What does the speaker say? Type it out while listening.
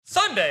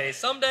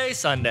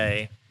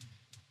Sunday.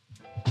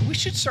 We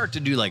should start to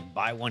do like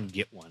buy one,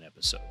 get one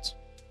episodes.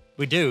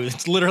 We do.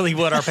 It's literally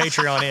what our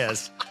Patreon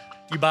is.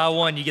 You buy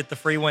one, you get the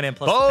free one and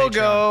plus the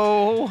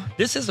Patreon. BOGO!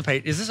 This is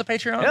is this a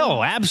Patreon?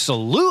 Oh,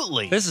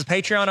 absolutely. This is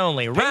Patreon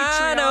only. Patreon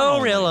Rhino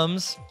only.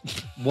 Rillums.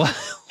 What?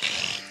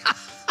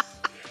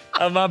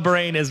 My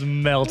brain is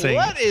melting.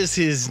 What is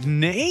his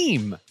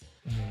name?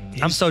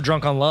 I'm so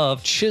drunk on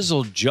love.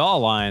 Chiseled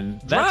jawline.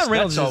 That's Ryan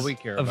Reynolds all is we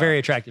care a about. very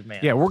attractive man.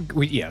 Yeah,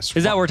 yes.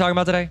 Is that what we're talking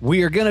about today?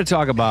 We are going to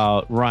talk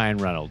about Ryan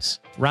Reynolds.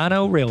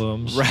 Rhino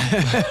Rillums.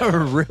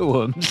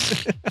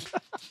 Ruins.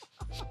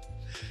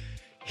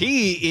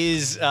 He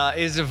is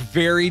a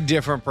very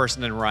different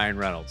person than Ryan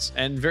Reynolds,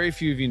 and very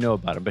few of you know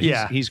about him. But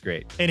he's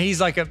great. And he's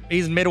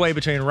midway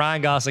between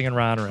Ryan Gosling and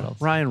Ryan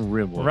Reynolds. Ryan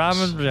Reynolds.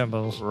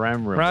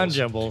 Ryan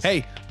Jimbles.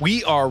 Hey,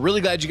 we are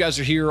really glad you guys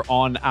are here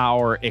on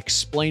our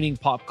Explaining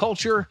Pop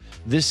Culture.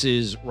 This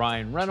is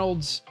Ryan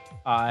Reynolds.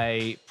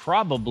 I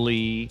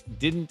probably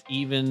didn't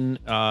even.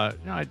 No,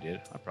 I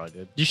did. I probably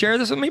did. Did you share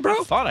this with me, bro?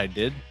 I thought I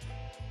did.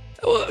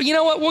 Well, you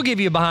know what? We'll give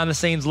you a behind the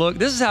scenes look.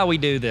 This is how we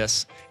do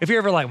this. If you're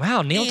ever like,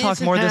 wow, Neil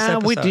talked more this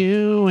episode. We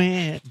do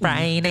it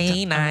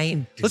Friday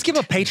night. Let's give a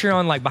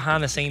Patreon like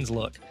behind the scenes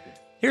look.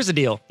 Here's the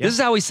deal. Yeah. This is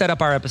how we set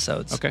up our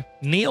episodes. Okay.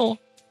 Neil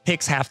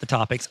picks half the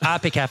topics. I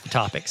pick half the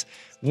topics.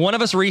 One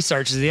of us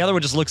researches. The other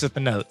one just looks at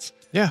the notes.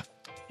 Yeah.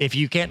 If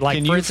you can't,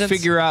 Can for you instance,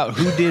 figure out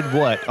who did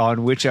what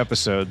on which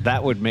episode?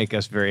 That would make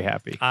us very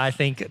happy. I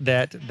think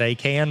that they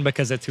can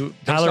because it's who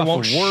Tyler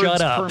won't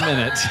shut up. Per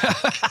minute.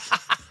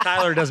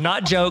 Tyler does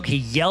not joke. He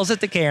yells at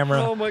the camera.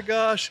 Oh my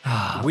gosh.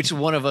 Which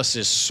one of us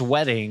is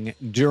sweating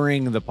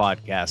during the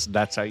podcast?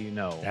 That's how you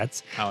know.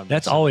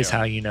 That's always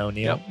how you know,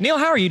 Neil. Yep. Neil,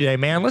 how are you today,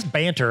 man? Let's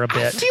banter a bit.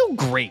 I feel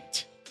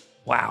great.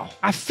 Wow.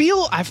 I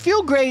feel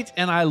great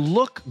and I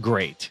look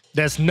great.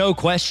 There's no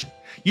question.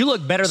 You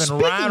look better than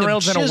Speaking Ryan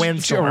Reynolds in a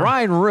windstorm.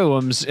 Ryan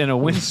Reynolds in a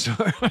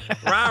windstorm.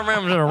 Ryan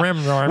Reynolds in a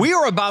windstorm. We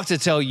are about to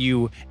tell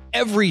you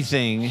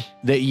everything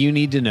that you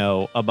need to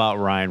know about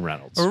Ryan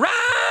Reynolds. Rhino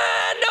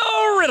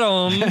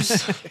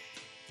Rhythms.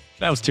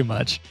 That was too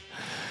much.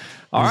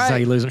 All This is how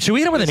right. you lose them. Should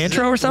we hit him with an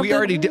intro or something? We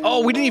already did.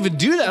 Oh, we didn't even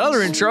do that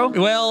other intro.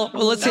 Well,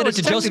 let's hit it was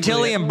to Joseph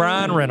technically Tilley and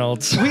Brian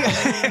Reynolds.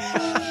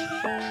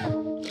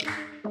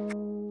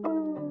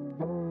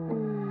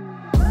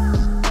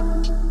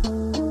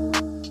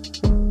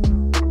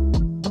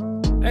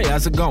 Hey,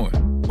 how's it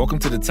going? Welcome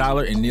to the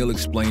Tyler and Neil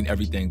Explain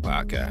Everything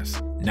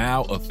podcast.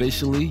 Now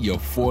officially your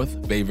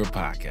fourth favorite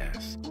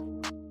podcast.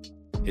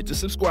 Hit the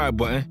subscribe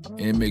button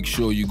and make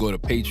sure you go to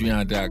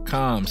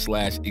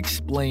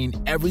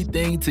patreon.com/explain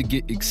everything to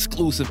get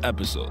exclusive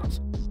episodes.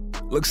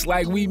 Looks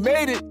like we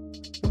made it.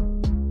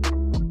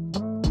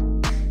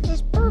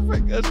 That's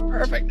perfect. That's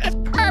perfect. That's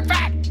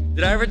perfect.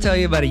 Did I ever tell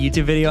you about a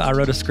YouTube video I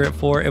wrote a script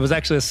for? It was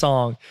actually a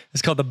song.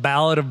 It's called The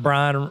Ballad of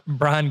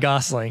Brian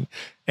Gosling.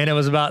 And it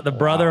was about the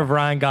brother of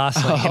Ryan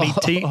Gosling. And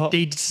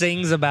he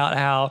sings about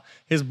how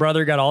his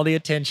brother got all the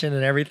attention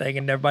and everything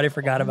and everybody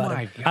forgot about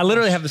him. gosh. I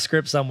literally have the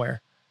script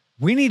somewhere.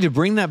 We need to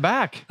bring that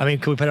back. I mean,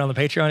 can we put it on the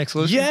Patreon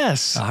exclusive?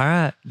 Yes. All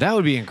right. That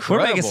would be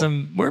incredible.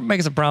 We're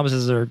making some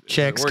promises or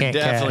checks We're can't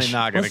definitely cash.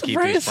 not going to What's the keep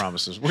these phrase?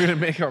 promises. We're going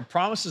to make our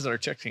promises that our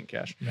checks can't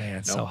cash. Man,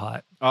 it's Nope. so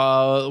hot.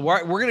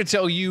 We're going to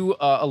tell you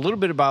a little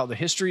bit about the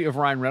history of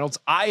Ryan Reynolds.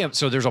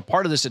 So there's a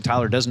part of this that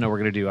Tyler doesn't know we're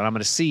going to do, and I'm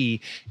going to see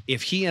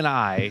if he and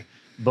I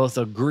both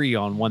agree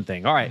on one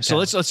thing. All right, so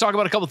let's talk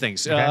about a couple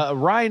things. Okay.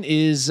 Ryan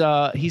is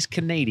he's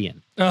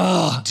Canadian.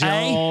 Oh,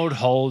 Don't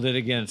hold it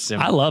against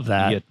him. I love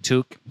that. You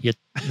took.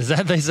 Is that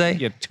what they say?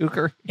 You took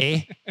her.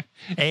 Eh?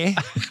 I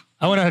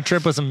went on a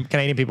trip with some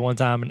Canadian people one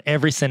time, and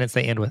every sentence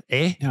they end with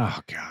 "eh." Oh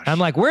gosh. I'm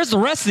like, "Where's the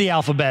rest of the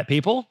alphabet,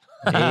 people?"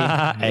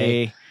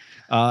 He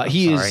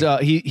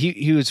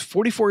was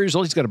 44 years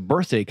old. He's got a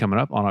birthday coming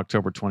up on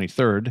October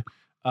 23rd.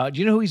 Do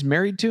you know who he's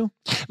married to?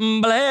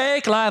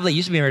 Blake Lively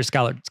used to be married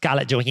to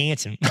Scarlett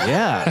Johansson.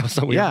 Yeah. That was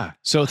so weird. Yeah.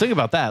 So think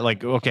about that.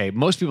 Like, okay,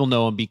 most people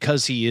know him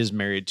because he is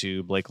married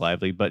to Blake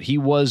Lively, but he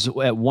was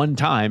at one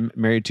time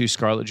married to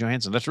Scarlett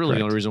Johansson. That's really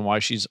the only reason why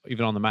she's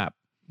even on the map.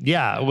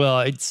 Yeah,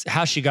 well, it's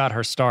how she got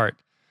her start.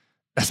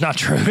 That's not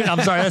true.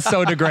 I'm sorry. That's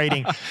so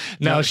degrading.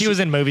 No, she was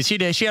in movies. She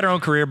did. She had her own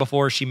career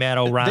before she met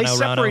Rhino. They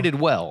separated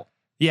well.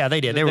 Yeah,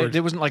 they did.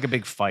 There wasn't like a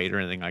big fight or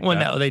anything like that. Well,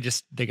 no, they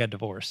got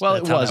divorced. Well,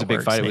 That's it how was that a big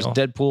works, fight. It Neil. was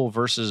Deadpool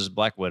versus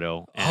Black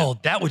Widow. Oh,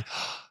 that would.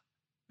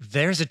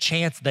 There's a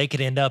chance they could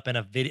end up in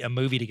a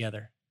movie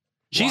together.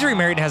 She's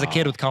remarried and has a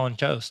kid with Colin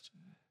Jost.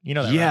 You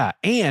know that, yeah, right?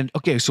 and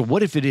okay, so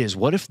what if it is?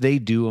 What if they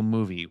do a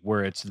movie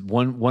where it's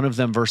one of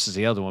them versus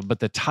the other one, but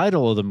the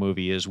title of the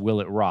movie is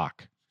 "Will It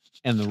Rock?"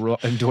 and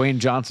Dwayne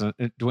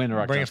the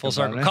Rock. Bring it full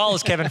Johnson circle. Call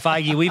us Kevin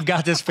Feige. We've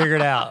got this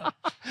figured out.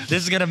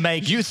 This is gonna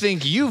make You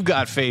think you've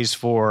got phase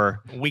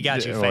 4? We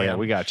got you, Oh fam. yeah,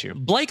 we got you.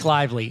 Blake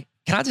Lively.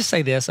 Can I just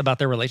say this about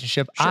their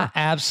relationship? Sure. I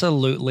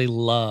absolutely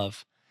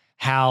love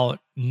how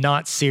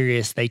not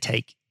serious they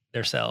take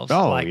themselves.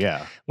 Oh, like,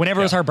 yeah.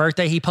 Whenever it was her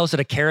birthday, he posted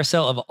a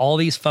carousel of all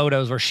these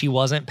photos where she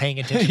wasn't paying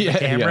attention to the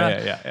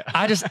camera. Yeah.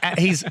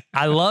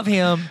 I love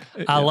him.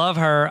 I love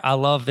her. I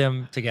love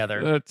them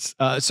together. That's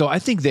so I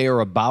think they are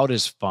about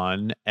as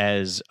fun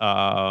as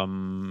oh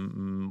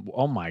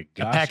my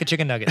gosh. A pack of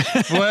chicken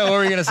nuggets. What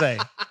were you gonna say?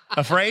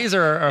 A phrase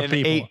or an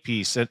people?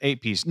 An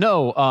 8-piece.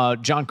 No,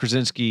 John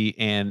Krasinski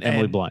and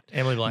Emily Blunt.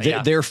 Emily Blunt.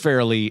 They're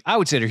fairly, I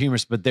would say they're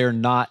humorous, but they're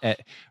not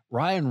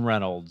Ryan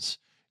Reynolds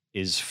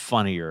is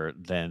funnier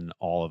than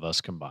all of us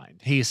combined.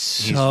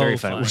 He's very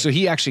funny. So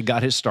he actually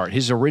got his start.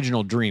 His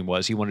original dream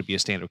was he wanted to be a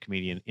stand-up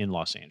comedian in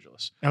Los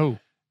Angeles. Oh.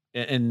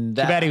 And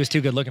Too bad he was too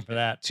good looking for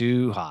that.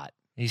 Too hot.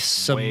 He's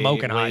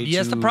smoking hot. Yeah,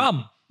 that's the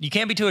problem. You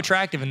can't be too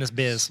attractive in this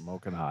biz.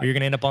 Smoking hot. Or you're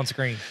going to end up on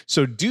screen.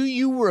 So do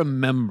you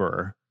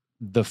remember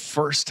the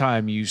first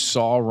time you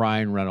saw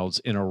Ryan Reynolds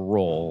in a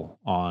role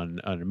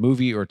on a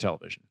movie or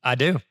television? I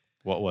do.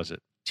 What was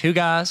it? 2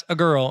 guys, a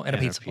girl, and a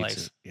pizza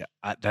place. Yeah,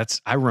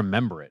 I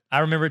remember it. I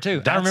remember it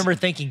too. I remember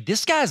thinking,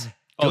 this guy's good.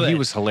 Oh, he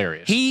was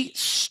hilarious. He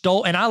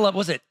stole, and I love,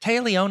 was it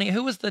Téa Leoni?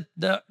 Who was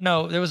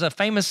no, there was a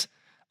famous,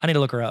 I need to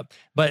look her up,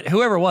 but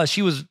whoever it was,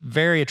 she was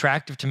very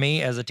attractive to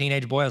me as a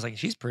teenage boy. I was like,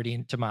 she's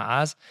pretty to my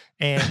eyes.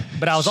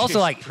 But I was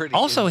also like,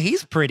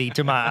 he's pretty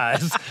to my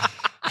eyes.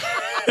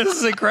 This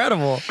is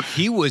incredible.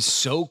 He was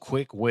so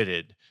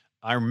quick-witted.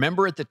 I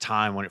remember at the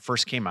time when it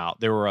first came out,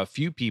 there were a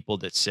few people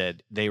that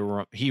said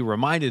he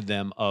reminded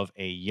them of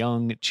a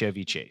young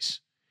Chevy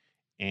Chase.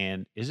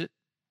 And is it?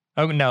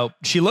 Oh, no.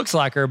 She looks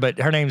like her, but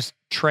her name's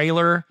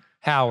Traylor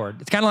Howard.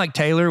 It's kind of like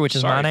Taylor, which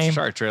is my name.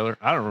 Sorry, Trailer.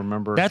 I don't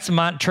remember. That's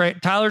my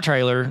Tyler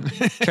Traylor.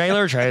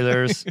 Trailers.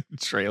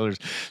 Trailers.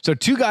 So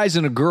 2 guys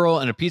and a girl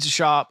in a pizza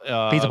shop.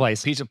 Pizza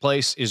place. Pizza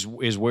place is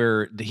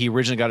where he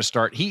originally got to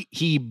start.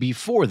 He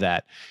before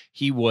that,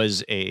 he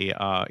was in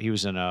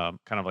a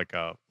kind of like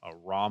a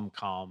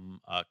rom-com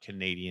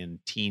Canadian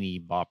teeny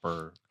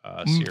bopper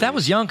series. That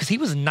was young because he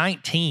was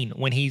 19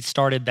 when he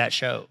started that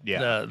show. Yeah.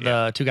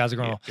 The 2 guys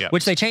and a girl, yeah.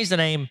 which they changed the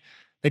name.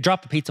 They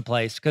dropped the pizza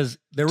place because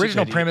the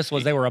original premise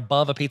was they were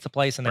above a pizza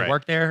place and they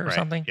worked there or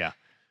something. Yeah.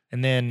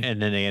 And then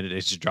they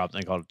just dropped,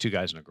 they called it 2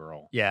 Guys and a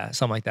Girl. Yeah,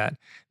 something like that.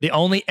 The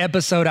only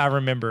episode I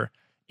remember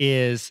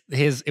is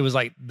it was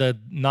like the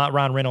not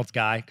Ryan Reynolds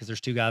guy, because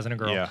there's 2 guys and a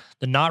girl. Yeah.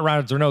 The not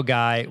Ryan Reynolds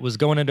guy was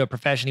going into a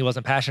profession he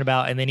wasn't passionate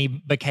about, and then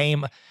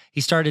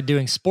he started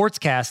doing sports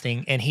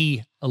casting, and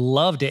he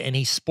loved it, and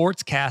he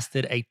sports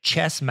casted a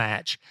chess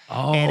match.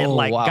 Oh, and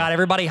it got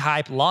everybody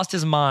hyped, lost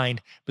his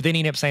mind, but then he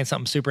ended up saying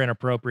something super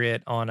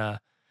inappropriate on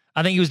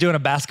I think he was doing a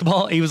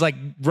basketball. He was like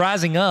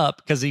rising up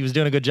because he was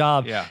doing a good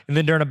job. Yeah. And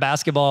then during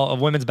a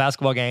women's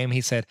basketball game, he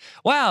said,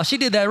 wow, she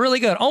did that really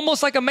good.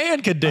 Almost like a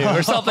man could do,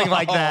 or something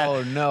like that.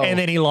 Oh, no. And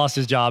then he lost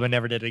his job and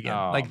never did it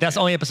again. That's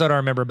the only episode I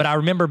remember. But I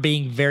remember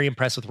being very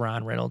impressed with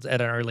Ryan Reynolds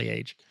at an early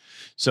age.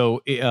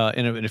 So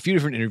in a few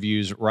different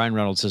interviews, Ryan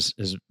Reynolds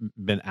has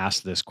been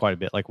asked this quite a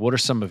bit. Like, what are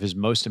some of his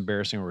most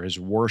embarrassing or his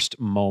worst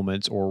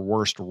moments or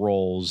worst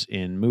roles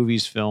in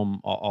movies, film,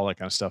 all that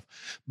kind of stuff?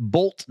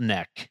 Bolt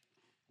Neck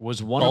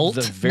was one of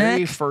the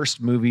very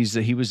first movies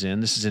that he was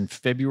in. This is in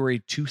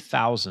February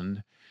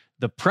 2000.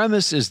 The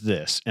premise is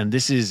this, and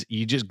this is,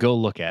 you just go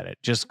look at it.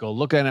 Just go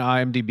look at an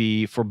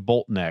IMDb for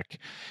Bolt Neck.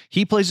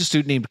 He plays a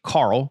student named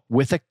Carl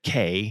with a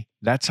K.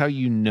 That's how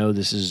you know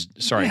this is,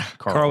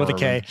 Carl with a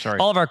K. Sorry.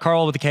 All of our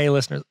Carl with a K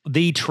listeners,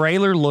 the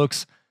trailer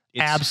looks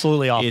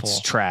absolutely awful.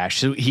 It's trash.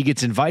 So he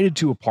gets invited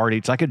to a party.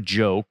 It's like a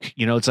joke.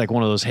 It's like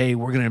one of those, hey,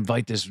 we're going to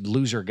invite this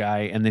loser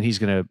guy, and then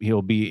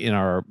he'll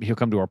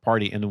come to our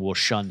party, and then we'll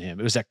shun him.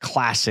 It was that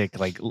classic,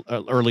 like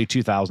early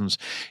 2000s.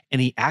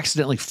 And he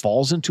accidentally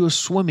falls into a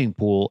swimming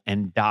pool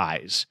and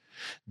dies.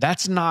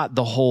 That's not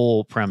the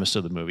whole premise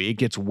of the movie. It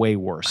gets way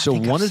worse. So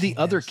one of the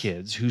other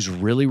kids who's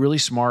really, really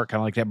smart, kind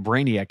of like that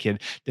Brainiac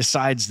kid,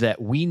 decides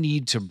that we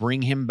need to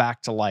bring him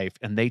back to life.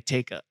 And they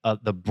take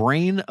the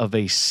brain of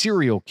a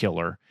serial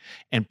killer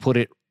and put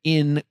it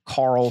in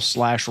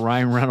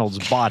Carl/Ryan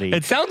Reynolds' body.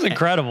 It sounds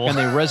incredible. And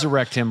they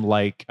resurrect him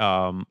like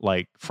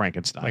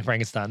Frankenstein. Like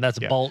Frankenstein. That's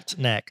Bolt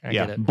Neck. I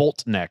get it.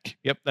 Bolt Neck.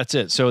 Yep, that's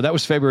it. So that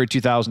was February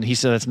 2000. He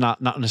said that's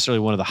not necessarily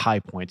one of the high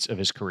points of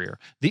his career.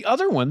 The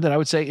other one that I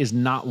would say is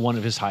not one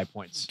of his high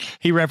points.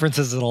 He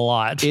references it a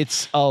lot.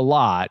 It's a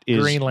lot.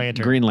 Is Green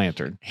Lantern. Green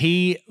Lantern.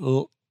 He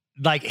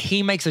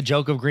makes a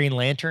joke of Green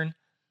Lantern.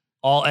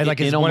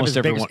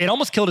 It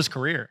almost killed his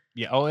career.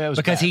 Yeah. Oh, yeah. It was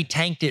because bad. he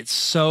tanked it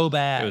so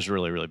bad. It was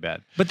really, really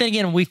bad. But then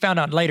again, we found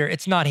out later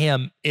it's not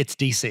him; it's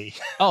DC.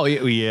 Oh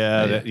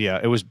yeah.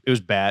 It was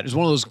bad. It was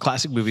one of those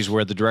classic movies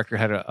where the director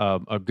had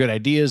a good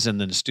ideas,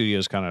 and then the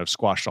studios kind of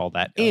squashed all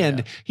that.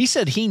 He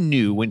said he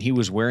knew when he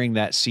was wearing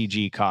that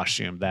CG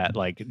costume, that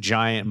like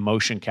giant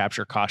motion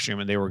capture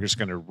costume, and they were just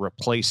going to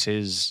replace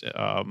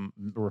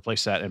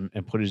that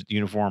and put his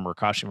uniform or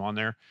costume on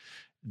there,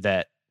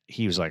 that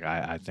he was like,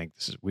 I think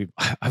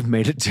I've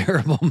made a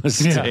terrible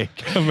mistake.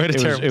 Yeah, I've made a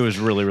terrible. It was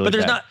really, really But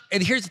there's bad. not,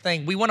 and here's the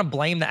thing, we want to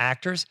blame the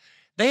actors.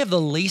 they have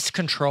the least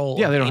control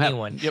Yeah, of they don't have-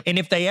 anyone. yep. And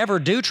if they ever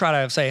do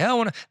try to say,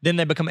 oh, then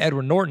they become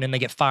Edward Norton and they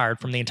get fired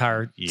from the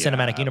entire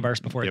cinematic universe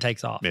before it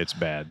takes off. It's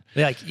bad.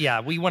 They're like, yeah,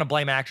 we want to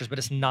blame actors, but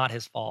it's not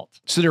his fault.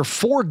 So there are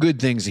 4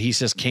 good things that he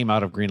says came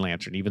out of Green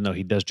Lantern, even though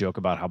he does joke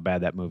about how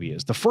bad that movie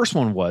is. The first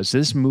one was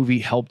this movie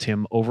helped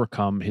him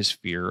overcome his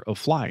fear of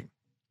flying.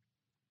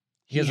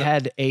 He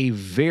had a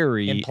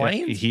very in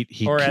planes?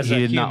 He Or as a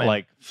did not human?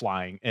 like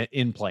flying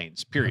in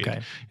planes. Period.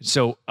 Okay.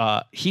 So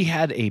he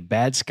had a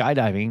bad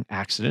skydiving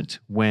accident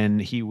when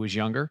he was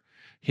younger.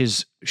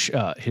 His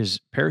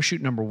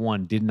parachute number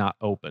 1 did not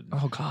open.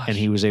 Oh gosh. And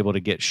he was able to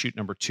get chute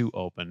number 2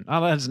 open.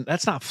 Oh,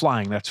 that's not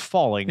flying, that's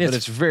falling, but It's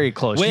it's very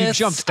close. with You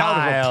jumped out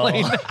style. of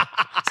a plane.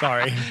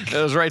 Sorry.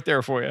 That was right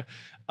there for you.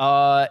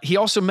 He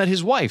also met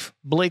his wife,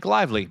 Blake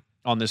Lively,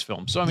 on this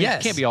film. So I mean,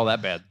 Yes. it can't be all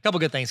that bad. A couple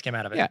good things came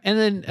out of it. Yeah, and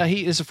then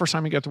this is the first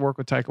time he got to work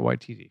with Taika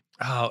Waititi.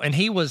 Oh, and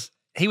he was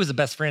the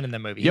best friend in the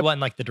movie. He Yep.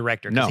 wasn't like the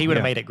director because No, he would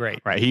have yeah. made it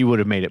great. Right, he would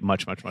have made it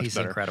much He's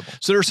better. incredible.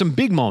 So there's some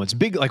big moments,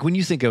 like when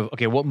you think of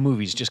what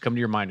movies just come to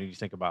your mind when you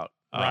think about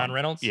Ryan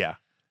Reynolds? Yeah.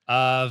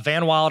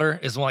 Van Wilder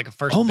is one like a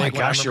first. Oh my big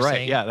one I gosh, you're remember right.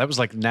 seeing. Yeah, that was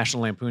like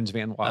National Lampoon's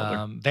Van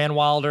Wilder. Van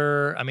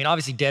Wilder. I mean,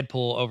 obviously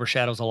Deadpool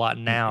overshadows a lot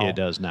now. It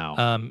does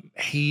now.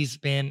 He's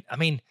been. I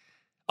mean,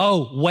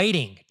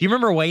 Waiting. Do you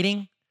remember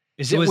Waiting?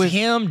 Is It was with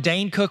him.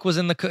 Dane Cook was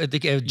in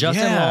the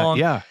Justin yeah, Long.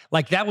 Yeah.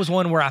 Like that was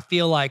one where I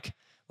feel like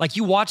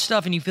you watch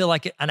stuff and you feel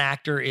like an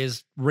actor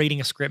is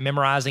reading a script,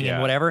 memorizing Yeah,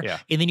 and whatever. yeah.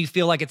 And then you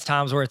feel like it's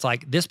times where it's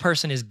like this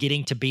person is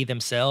getting to be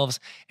themselves.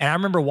 And I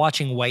remember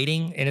watching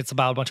Waiting, and it's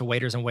about a bunch of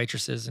waiters and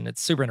waitresses, and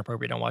it's super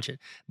inappropriate. Don't watch it.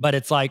 But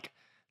it's like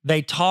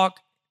they talk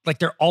like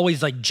they're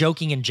always like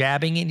joking and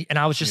jabbing. And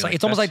I was just You're like, like,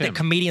 it's almost like that's the him.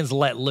 comedians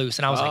let loose.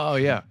 And I was like, Oh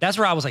yeah. that's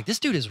where I was like, this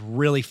dude is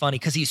really funny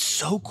because he's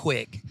so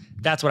quick.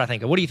 That's what I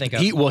think of. What do you think of?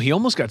 He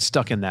almost got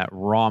stuck in that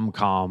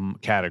rom-com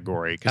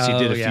category because he Oh,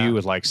 did a yeah. few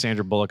with like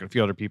Sandra Bullock and a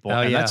few other people. Oh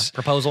and yeah, that's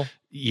Proposal.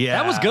 yeah,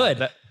 That was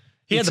good.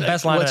 He had the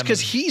best line. Well, it's because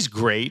he's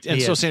great, and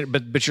He so is. Sandra,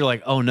 but you're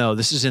like, oh no,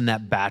 this is in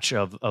that batch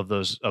of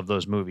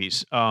those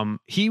movies.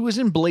 He was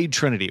in Blade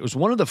Trinity. It was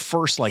one of the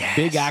first like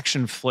big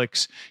action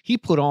flicks. He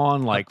put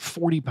on like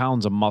 40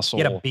 pounds of muscle.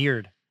 He had a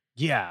beard.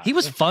 Yeah, He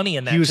was funny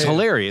in that. He was too.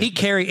 hilarious.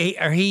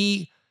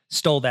 He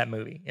stole that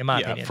movie, in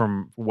my opinion.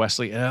 from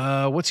Wesley.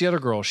 What's the other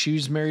girl?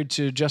 She's married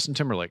to Justin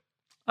Timberlake.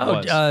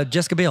 was.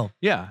 Jessica Biel,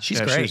 Yeah, She's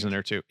She great. was in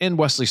there too, and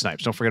Wesley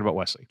Snipes. Don't forget about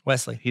Wesley.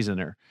 Wesley. He's in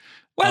there.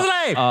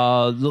 Wesley.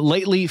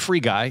 Lately, Free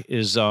Guy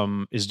is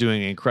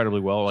doing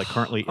incredibly well, like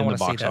currently I in the wanna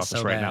see box that office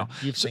so right bad. now.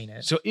 You've seen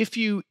it. So if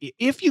you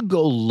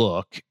go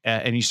look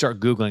at, and you start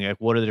Googling like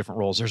what are the different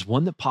roles, there's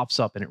one that pops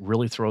up and it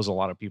really throws a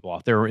lot of people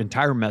off. There are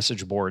entire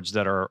message boards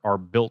that are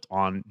built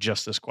on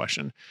just this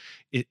question,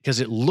 because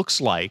it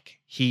looks like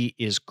he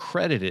is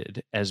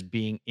credited as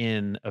being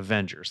in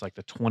Avengers, like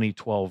the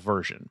 2012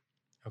 version.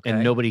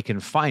 And nobody can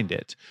find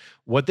it.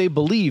 What they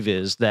believe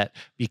is that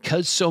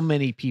because so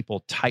many people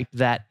type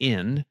that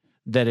in,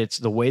 that it's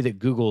the way that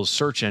Google's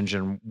search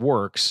engine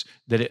works,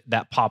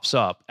 that pops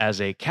up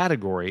as a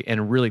category,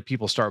 and really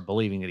people start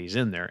believing that he's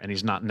in there, and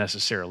he's not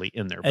necessarily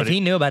in there. If he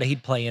knew about it,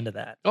 he'd play into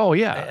that. Oh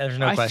yeah, There's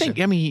no I question.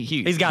 think. I mean,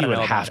 he's gotta he would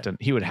know have about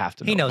to. He would have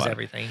to. He know knows about it.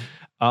 everything.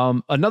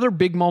 Another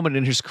big moment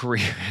in his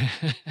career,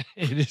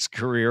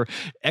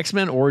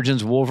 X-Men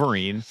Origins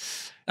Wolverine.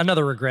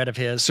 Another regret of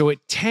his. So it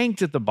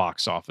tanked at the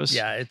box office.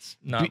 Yeah, it's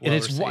not. And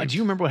it's why. Do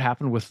you remember what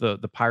happened with the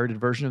pirated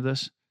version of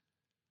this?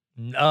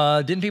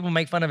 Didn't people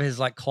make fun of his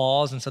like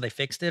claws, and so they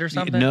fixed it or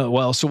something? No.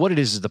 Well, so what it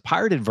is the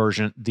pirated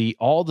version.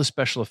 All the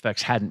special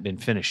effects hadn't been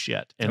finished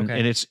yet, and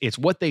it's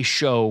what they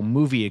show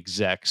movie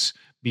execs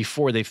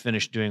before they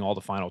finished doing all the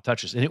final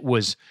touches, and it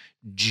was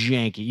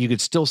janky. You could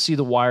still see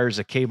the wires,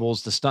 the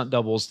cables, the stunt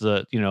doubles.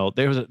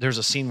 There's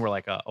a scene where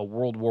like a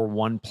World War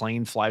I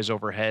plane flies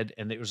overhead,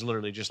 and it was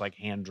literally just like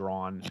hand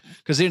drawn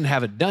because they didn't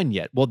have it done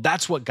yet. Well,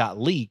 that's what got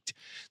leaked.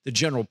 The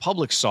general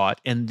public saw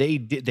it, and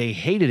they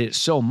hated it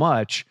so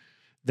much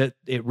that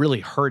it really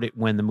hurt it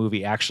when the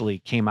movie actually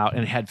came out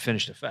and had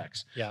finished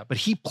effects. Yeah. But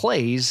he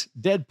plays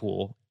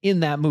Deadpool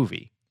in that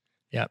movie.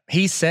 Yeah.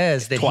 He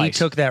says that he Twice.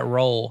 took that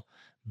role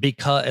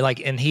because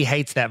and he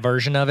hates that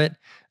version of it.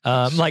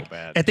 So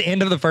bad. At the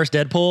end of the first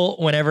Deadpool,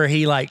 whenever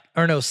he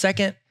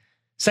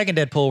second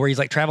Deadpool, where he's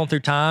like traveling through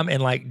time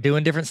and like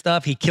doing different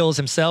stuff, he kills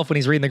himself when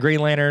he's reading the Green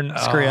Lantern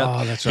script.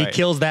 Oh, that's right. He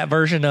kills that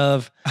version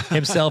of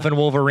himself and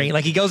Wolverine.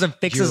 Like he goes and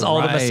fixes You're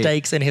all the right.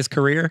 mistakes in his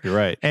career. You're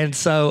right. And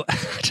so I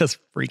just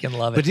freaking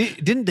love it.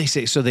 But didn't they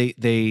say so?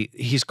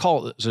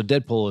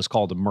 Deadpool is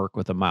called the merc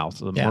with a mouth,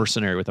 the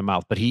mercenary with a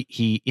mouth. But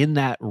he in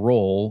that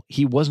role,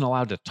 he wasn't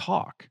allowed to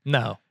talk.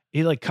 No.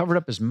 He like covered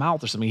up his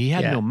mouth or something. He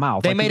had no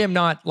mouth. They made him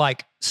not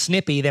like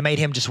snippy. They made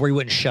him just where he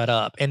wouldn't shut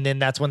up. And then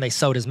that's when they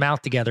sewed his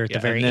mouth together at the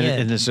very end.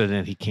 And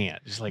then he can't.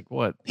 It's like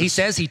what? He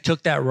says he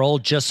took that role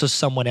just so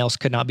someone else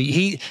could not be.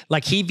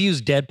 He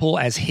views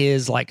Deadpool as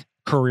his like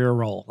career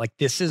role. Like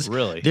this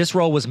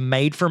role was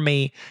made for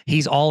me.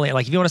 He's all in.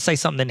 Like if you want to say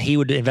something that he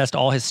would invest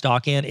all his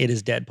stock in, it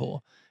is Deadpool.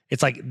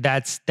 It's like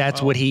that's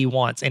what he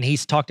wants, and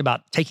he's talked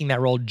about taking that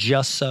role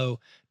just so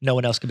no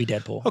one else could be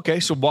Deadpool. Okay,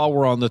 so while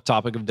we're on the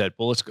topic of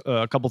Deadpool, let's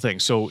a couple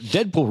things. So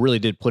Deadpool really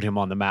did put him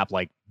on the map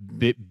like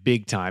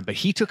big time, but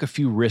he took a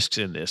few risks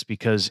in this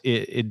because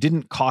it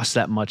didn't cost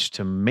that much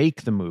to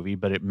make the movie,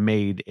 but it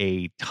made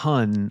a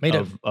ton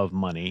of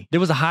money.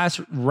 There was the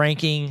highest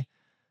ranking,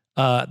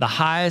 the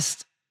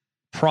highest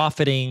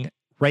profiting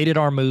rated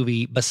R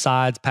movie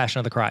besides Passion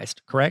of the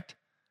Christ, correct?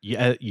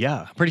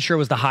 Yeah. I'm pretty sure it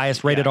was the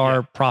highest rated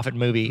R profit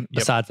movie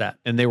besides that.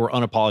 And they were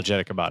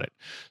unapologetic about it.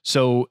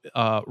 So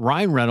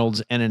Ryan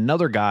Reynolds and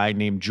another guy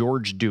named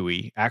George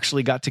Dewey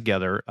actually got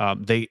together.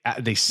 They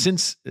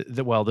since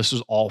this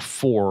was all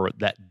for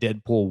that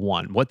Deadpool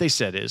 1. What they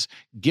said is,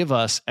 give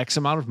us X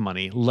amount of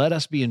money. Let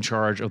us be in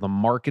charge of the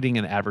marketing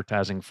and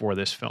advertising for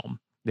this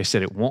film. They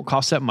said it won't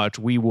cost that much.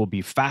 We will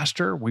be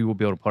faster. We will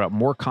be able to put out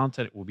more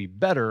content. It will be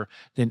better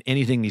than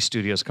anything these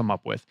studios come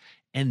up with.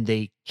 And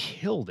they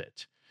killed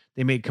it.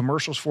 They made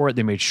commercials for it.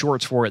 They made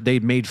shorts for it. They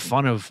made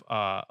fun of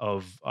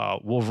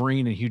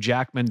Wolverine and Hugh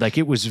Jackman. Like,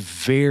 it was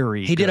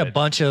very He good. did a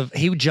bunch of,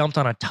 he jumped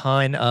on a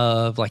ton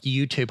of like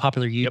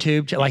popular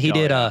YouTube. Like he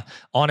did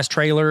Honest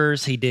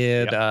Trailers. He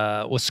did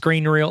with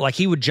Screen Reel. Like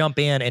he would jump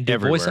in and do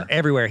voice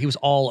everywhere. He was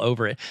all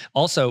over it.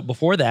 Also,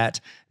 before that,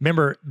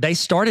 remember, they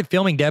started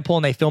filming Deadpool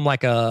and they filmed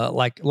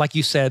like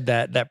you said,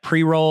 that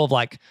pre-roll of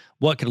like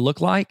what could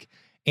look like.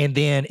 And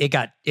then it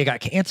got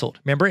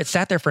canceled. Remember, it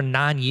sat there for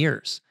 9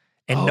 years.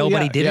 And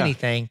nobody did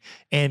anything.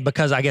 And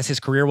because I guess his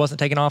career wasn't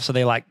taking off, so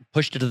they like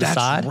pushed it to the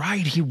side. That's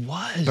right, he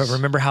was. But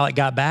remember how it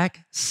got back?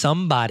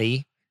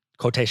 Somebody,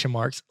 quotation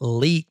marks,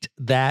 leaked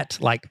that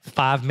like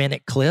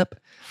 5-minute clip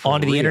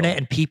onto the internet,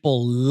 and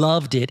people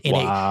loved it. And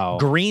it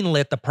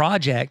greenlit the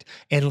project.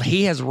 And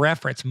he has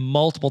referenced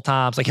multiple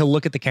times. Like he'll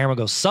look at the camera and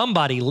go,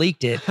 somebody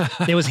leaked it.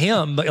 It was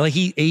him. But like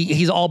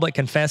he's all but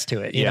confessed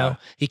to it. You know,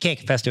 he can't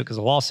confess to it because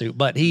of a lawsuit,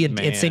 but he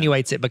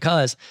insinuates it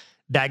because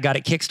that got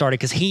it kickstarted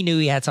because he knew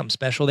he had something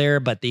special there.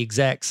 But the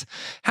execs,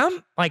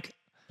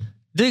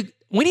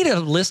 we need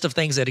a list of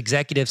things that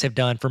executives have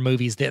done for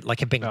movies that like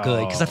have been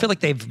good, because I feel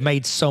like they've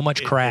made so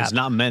much crap. It's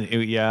not meant.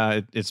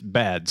 It's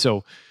bad.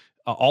 So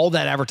all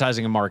that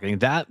advertising and marketing,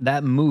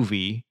 that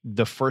movie,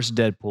 the first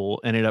Deadpool,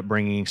 ended up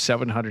bringing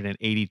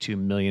 $782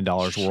 million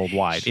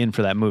worldwide in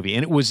for that movie.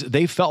 And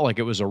they felt like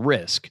it was a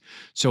risk.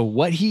 So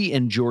what he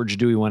and George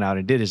Dewey went out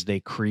and did is they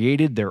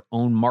created their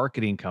own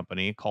marketing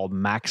company called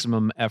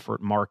Maximum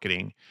Effort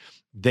Marketing.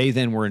 They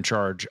then were in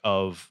charge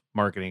of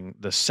marketing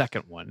the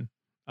second one,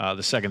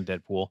 the second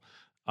Deadpool.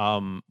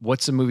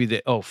 What's the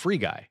movie Free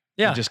Guy.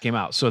 It just came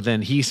out. So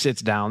then he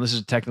sits down. This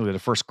is technically the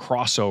first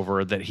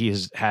crossover that he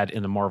has had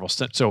in the Marvel.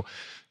 So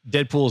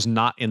Deadpool is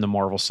not in the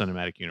Marvel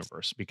Cinematic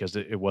Universe because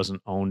it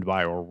wasn't owned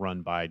by or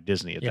run by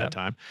Disney at that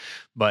time.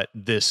 But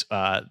this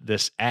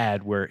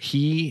ad where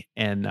he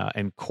and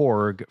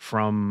Korg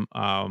from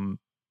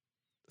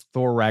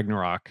Thor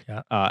Ragnarok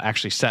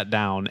actually sat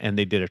down and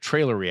they did a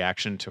trailer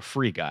reaction to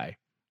Free Guy.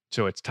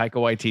 So it's Taika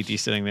Waititi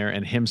sitting there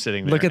and him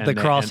sitting there. Look at the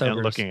crossovers.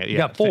 And looking at you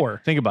got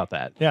 4. Think about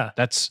that. Yeah,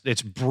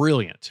 it's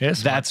brilliant.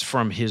 That's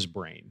from his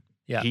brain.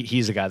 Yeah,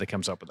 he's the guy that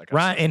comes up with that kind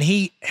of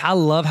stuff. And I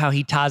love how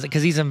he ties it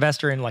because he's an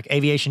investor in like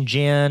Aviation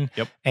Gin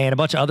and a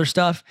bunch of other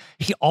stuff.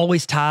 He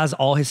always ties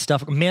all his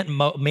stuff. Mint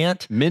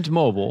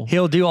Mobile.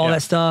 He'll do all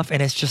that stuff,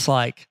 and it's just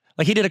like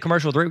he did a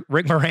commercial with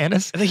Rick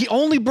Moranis. And he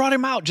only brought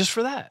him out just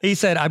for that. He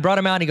said, I brought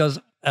him out, and he goes,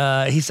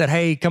 he said,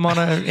 hey, come on.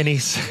 And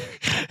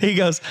he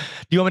goes, do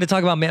you want me to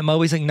talk about Mint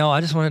Mobile? He's like, no,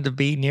 I just wanted to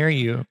be near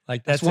you.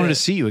 Like, that's wanted to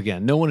see you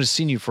again. No one has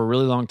seen you for a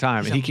really long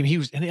time. And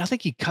I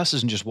think he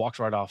cusses and just walks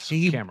right off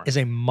camera. He is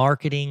a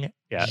marketing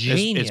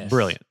genius. It's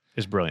brilliant.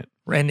 It's brilliant.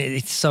 And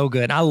it's so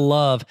good.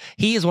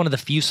 He is one of the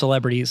few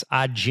celebrities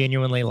I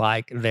genuinely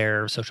like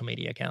their social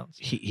media accounts.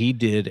 He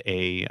did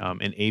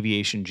an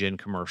Aviation Gin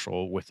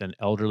commercial with an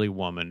elderly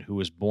woman who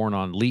was born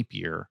on leap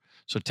year.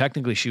 So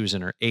technically she was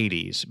in her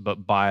 80s,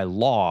 but by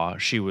law,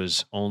 she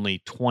was only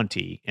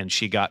 20, and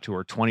she got to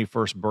her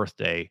 21st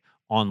birthday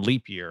on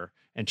leap year,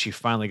 and she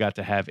finally got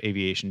to have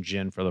Aviation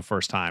Gin for the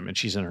first time, and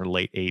she's in her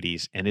late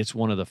 80s, and it's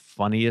one of the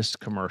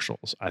funniest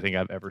commercials I think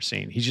I've ever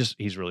seen. He's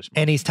really smart.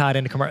 And he's tied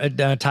into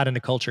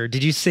culture.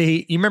 Did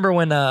you remember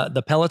when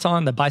the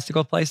Peloton, the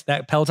bicycle place,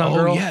 that Peloton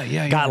girl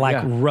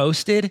got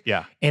roasted?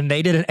 Yeah. And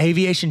they did an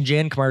Aviation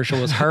Gin commercial.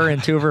 It was her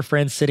and 2 of her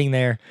friends sitting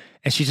there,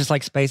 and she just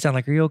like spaced out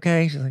like, are you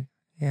okay? She's like,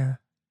 yeah.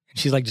 And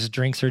she's like, just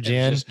drinks her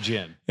gin. It's just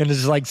gin. And is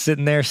just like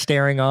sitting there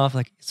staring off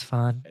like, it's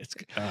fine.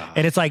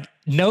 And it's like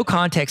no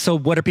context. So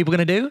what are people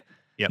going to do?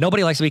 Yep.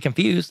 Nobody likes to be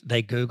confused.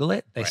 They Google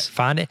it. They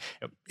find it.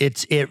 Yep.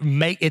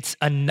 It's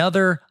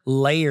another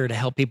layer to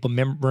help people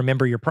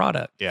remember your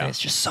product. Yeah. And it's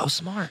just so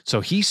smart.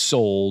 So he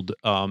sold,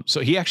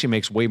 so he actually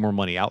makes way more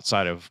money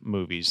outside of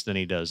movies than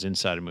he does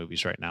inside of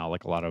movies right now.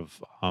 Like a lot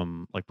of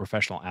like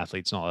professional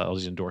athletes and all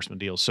these endorsement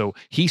deals. So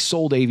he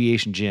sold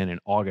Aviation Gin in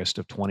August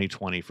of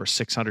 2020 for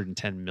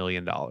 $610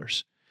 million.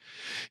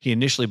 He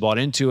initially bought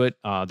into it.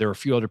 There are a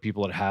few other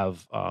people that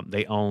have,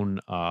 they own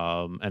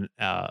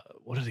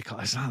what do they call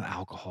it? It's not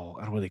alcohol.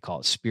 I don't know what they call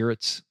it.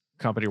 Spirits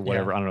company or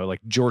whatever. I don't know. Like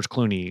George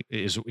Clooney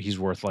he's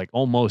worth like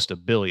almost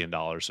 $1 billion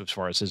as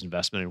far as his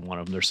investment in one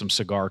of them. There's some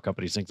cigar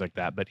companies, things like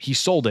that. But he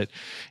sold it,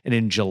 and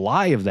in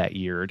July of that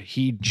year,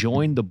 he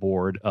joined the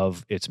board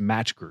of its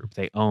Match Group.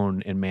 They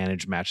own and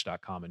manage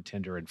Match.com and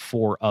Tinder and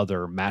 4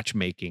 other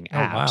matchmaking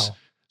apps. Wow.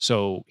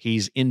 So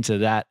he's into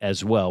that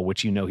as well,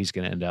 which he's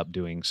going to end up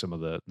doing some of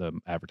the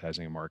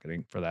advertising and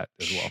marketing for that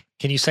as well.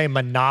 Can you say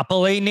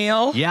Monopoly,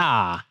 Neil?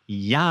 Yeah.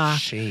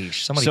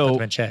 Sheesh. Somebody put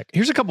them in check.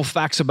 Here's a couple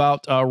facts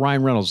about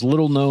Ryan Reynolds.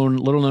 Little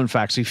known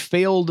facts. He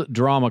failed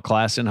drama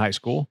class in high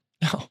school.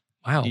 Oh,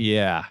 wow.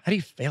 Yeah. How do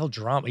you fail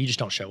drama? You just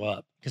don't show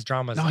up because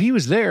drama's. No, he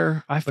was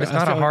there. But it's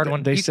not a hard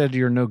one. They said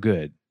you're no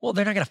good. Well,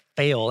 they're not going to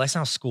fail. That's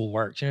not how school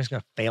works. You're just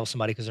going to fail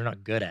somebody because they're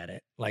not good at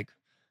it. Like,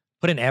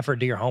 put in effort,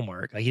 do your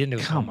homework. Like, he didn't do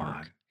his homework.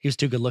 On. He was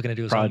too good looking to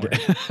do his homework.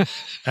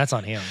 That's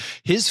on him.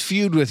 His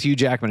feud with Hugh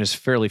Jackman is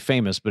fairly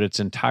famous, but it's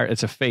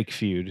a fake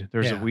feud.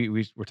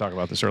 We were talking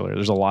about this earlier.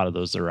 There's a lot of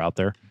those that are out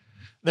there.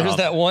 There's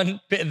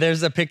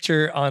there's a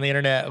picture on the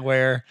internet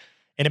where,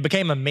 and it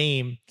became a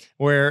meme,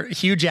 where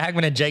Hugh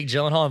Jackman and Jake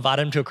Gyllenhaal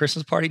invited him to a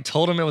Christmas party,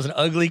 told him it was an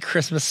ugly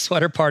Christmas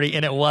sweater party,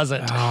 and it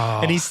wasn't. Oh.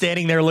 And he's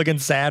standing there looking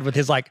sad with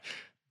his like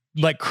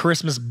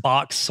Christmas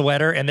box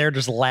sweater, and they're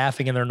just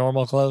laughing in their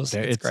normal clothes.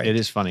 It's great. It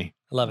is funny.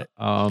 I love it.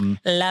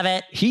 Love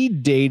it. He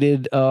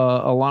dated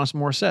Alanis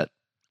Morissette.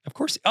 Of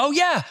course. Oh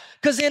yeah,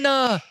 because in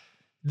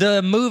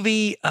the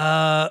movie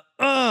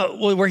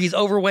where he's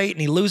overweight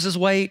and he loses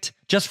weight,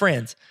 Just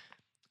Friends.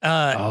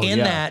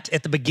 That,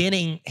 at the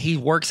beginning, he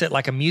works at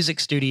like a music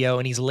studio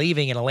and he's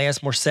leaving, and Alanis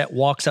Morissette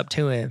walks up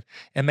to him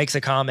and makes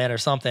a comment or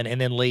something,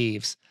 and then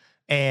leaves.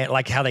 And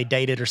like how they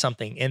dated or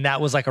something, and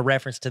that was like a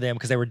reference to them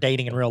because they were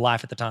dating in real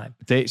life at the time.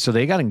 They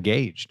got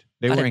engaged.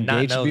 They were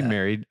engaged to be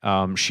married.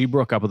 She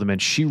broke up with him,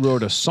 and she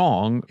wrote a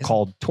song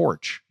called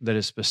 "Torch" that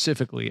is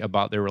specifically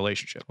about their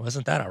relationship.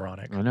 Wasn't that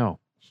ironic? I know.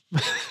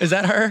 Is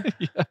that her?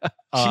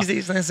 Yeah.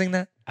 She's sing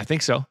that? I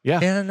think so. Yeah.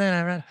 And then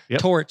I read Yep.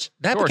 Torch.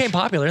 That Torch. became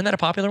popular. Isn't that a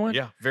popular one?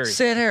 Yeah, very.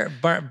 Sit here,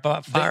 fire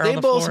They on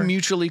the both floor.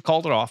 mutually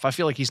called it off. I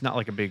feel like he's not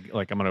like a big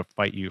I'm going to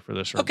fight you for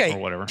this or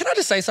whatever. Can I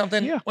just say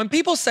something? Yeah. When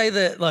people say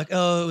that, like,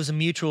 oh, it was a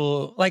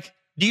mutual, like,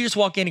 do you just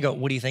walk in and go,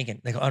 what are you thinking?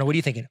 They go, oh, no, what are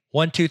you thinking?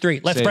 1, 2, 3,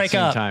 let's Say it at the break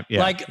same up. time.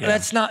 Yeah, Like, yeah.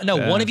 that's not,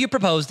 no, one of you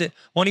proposed it.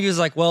 One of you is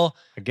like, well,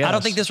 I guess.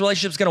 don't think this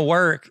relationship's going to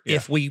work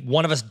if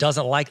one of us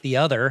doesn't like the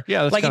other.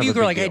 Yeah, that's like, if kind you of a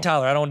were big like, hey, deal.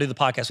 Tyler, I don't want to do the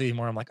podcast with you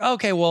anymore. I'm like,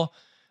 okay, well,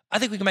 I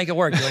think we can make it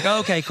work. You're like, oh,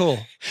 okay, cool.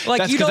 Like,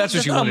 That's you 'cause don't, that's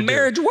what you how want to do.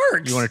 marriage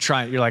works. You want to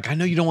try it. You're like, I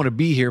know you don't want to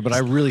be here, but I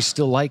really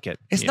still like it.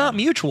 It's not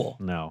mutual.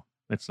 No,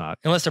 it's not.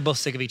 Unless they're both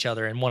sick of each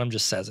other and one of them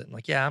just says it. I'm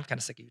like, yeah, I'm kind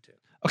of sick of you too.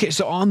 Okay,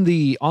 so on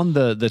the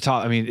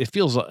top, I mean, it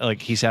feels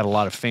like he's had a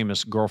lot of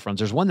famous girlfriends.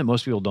 There's one that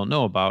most people don't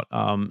know about.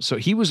 So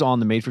he was on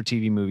the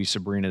made-for-TV movie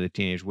Sabrina the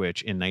Teenage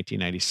Witch in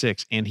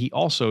 1996, and he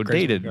also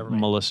dated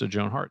Melissa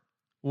Joan Hart.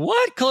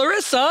 What?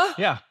 Clarissa?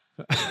 Yeah.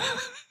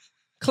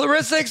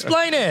 Clarissa,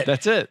 explain it.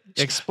 That's it.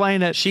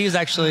 Explain it. She is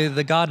actually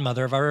the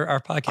godmother of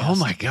our podcast. Oh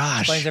my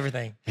gosh. Explains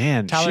everything.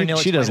 Man, Tyler Neal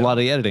she does a explain lot of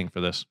the editing for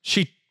this.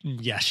 she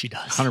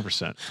does.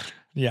 100%.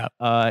 Yeah.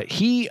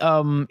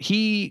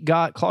 He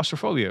got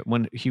claustrophobia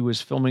when he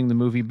was filming the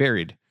movie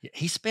Buried.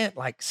 He spent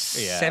like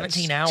Yeah,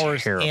 17 it's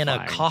hours in a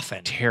terrifying.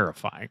 coffin.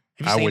 Terrifying.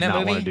 Have you I seen would that not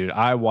movie? want to do it.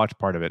 I watched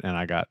part of it and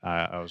I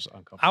was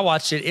uncomfortable. I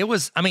watched it. It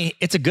was, I mean,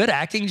 it's a good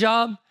acting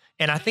job.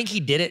 And I think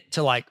he did it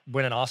to like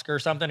win an Oscar or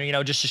something,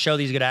 or, just to show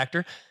that he's a good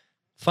actor.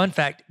 Fun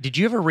fact, did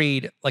you ever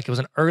read, like, it was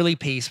an early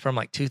piece from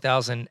like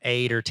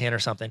 2008 or 10 or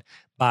something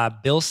by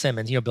Bill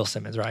Simmons. You know Bill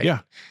Simmons, right? Yeah.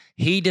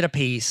 He did a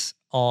piece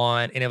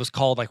on, and it was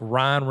called like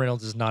Ryan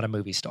Reynolds is not a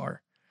movie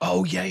star.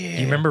 Oh, yeah. Do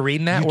you remember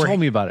reading that? You told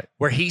me about it.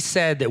 Where he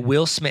said that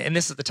Will Smith, and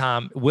this is the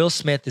time, Will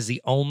Smith is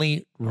the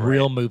only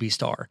real movie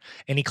star.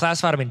 And he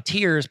classified him in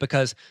tiers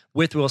because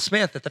with Will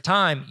Smith at the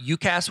time, you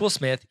cast Will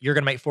Smith, you're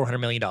going to make $400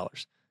 million.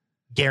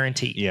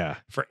 Guaranteed. Yeah.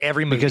 For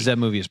every movie. Because that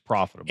movie is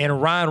profitable.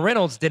 And Ryan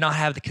Reynolds did not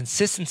have the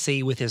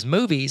consistency with his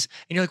movies.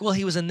 And you're like, well,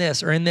 he was in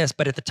this or in this.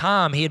 But at the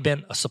time, he had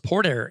been a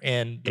supporter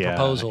in The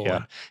Proposal. Yeah.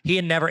 And he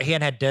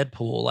hadn't had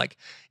Deadpool. Like,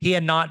 he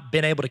had not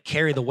been able to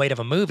carry the weight of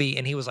a movie.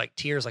 And he was like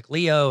tiers like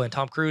Leo and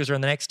Tom Cruise are in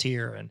the next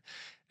tier. And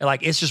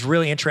like, it's just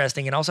really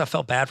interesting. And also, I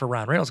felt bad for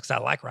Ryan Reynolds because I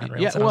like Ryan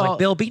Reynolds. And I was like,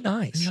 Bill, be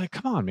nice. And you're like,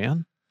 come on,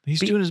 man.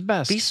 He's doing his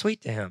best. Be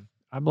sweet to him.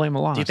 I blame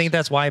a lot. Do you think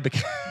that's why he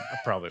became?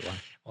 Probably why.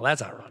 Well,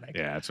 that's ironic.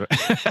 Yeah, that's what.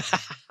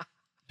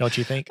 Don't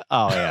you think?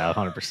 Oh, yeah,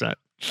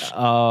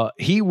 100%.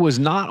 He was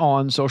not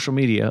on social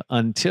media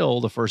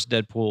until the first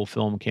Deadpool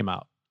film came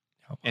out.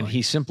 Oh, and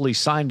he simply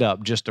signed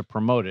up just to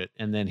promote it.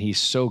 And then he's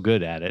so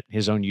good at it.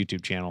 His own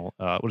YouTube channel.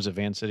 What is it,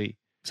 Van City?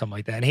 Something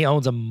like that. And he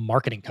owns a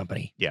marketing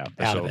company. Yeah.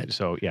 Out of it.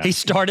 So, yeah. He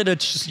started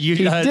he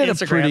did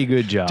Instagram a pretty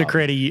good job. to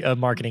create a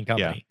marketing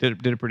company. Yeah,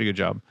 did a pretty good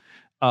job.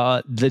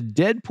 The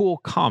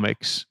Deadpool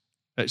comics.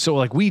 So,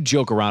 like, we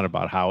joke around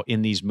about how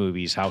in these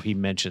movies, how he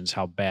mentions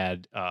how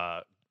bad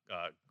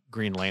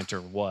Green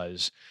Lantern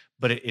was,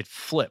 but it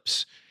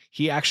flips.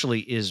 He actually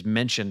is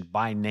mentioned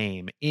by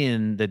name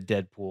in the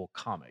Deadpool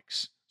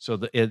comics. So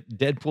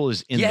Deadpool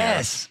is in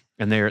there.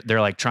 And they're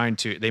like trying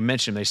to, they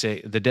mention, they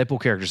say the Deadpool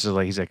character says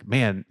like, he's like,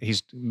 man,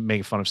 he's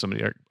making fun of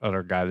somebody,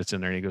 other guy that's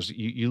in there. And he goes,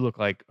 you look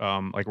like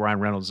Ryan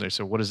Reynolds. And they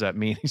said, what does that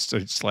mean? He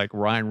said, it's like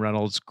Ryan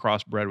Reynolds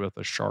crossbred with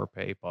a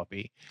Shar-Pei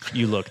puppy.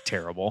 You look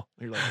terrible.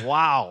 And you're like,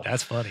 wow.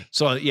 That's funny.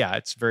 So yeah,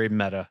 it's very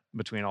meta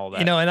between all that.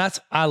 You know, and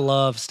I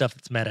love stuff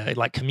that's meta,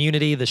 like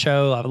Community, the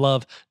show. I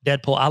love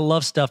Deadpool. I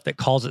love stuff that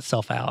calls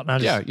itself out.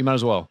 And yeah, you might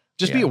as well.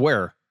 Just be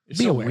aware.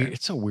 Be aware.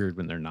 It's so weird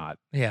when they're not.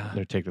 Yeah.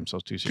 They take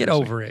themselves too seriously. Get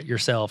over it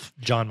yourself,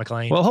 John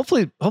McClane. Well,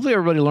 hopefully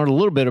everybody learned a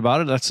little bit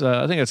about it. That's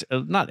I think it's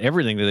not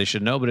everything that they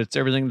should know, but it's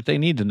everything that they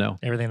need to know.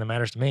 Everything that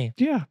matters to me.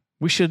 Yeah.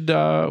 We should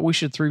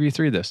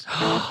 3v3 this.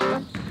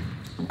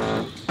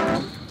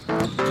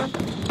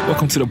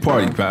 Welcome to the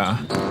party, pal.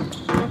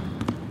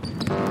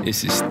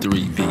 This is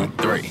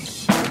 3v3.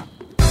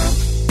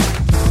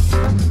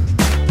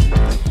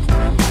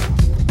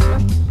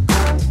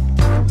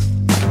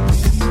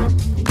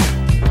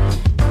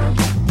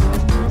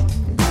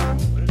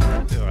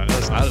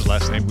 His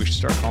last name. We should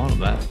start calling him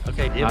that.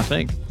 Okay, deal. I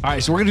think. All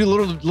right, so we're gonna do a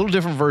little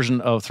different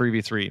version of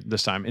 3v3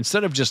 this time.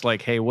 Instead of just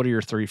like, hey, what are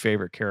your 3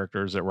 favorite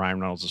characters that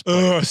Ryan Reynolds has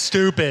played?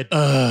 Stupid.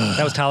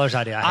 That was Tyler's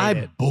idea. I hate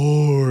it. I'm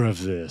bored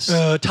of this.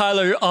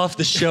 Tyler, you're off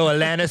the show.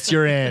 Alanis,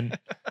 you're in.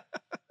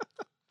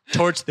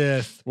 Torch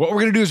this. What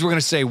we're gonna do is we're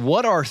gonna say,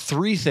 what are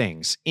 3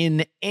 things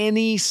in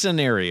any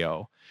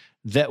scenario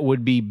that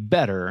would be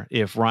better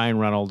if Ryan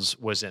Reynolds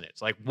was in it?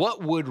 It's like,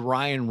 what would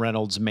Ryan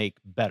Reynolds make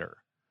better?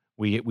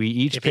 We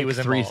each pick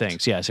 3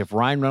 things. Yes, if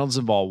Ryan Reynolds is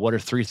involved, what are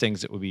 3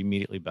 things that would be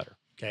immediately better?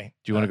 Okay.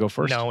 Do you want to go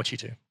first? No, I want you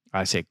to.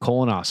 I say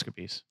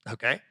colonoscopies.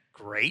 Okay,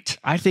 great.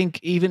 I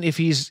think even if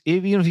he's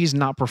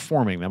not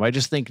performing them, I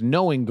just think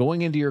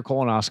going into your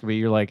colonoscopy,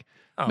 you're like,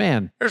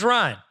 man, there's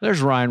Ryan.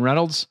 There's Ryan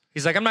Reynolds.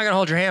 He's like, I'm not gonna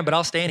hold your hand, but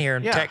I'll stand here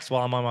and text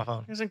while I'm on my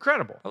phone. It's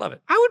incredible. I love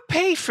it. I would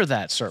pay for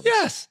that service.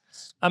 Yes.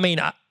 I mean,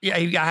 I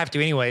have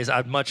to anyways.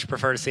 I'd much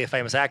prefer to see a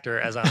famous actor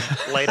as I'm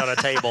laid on a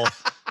table.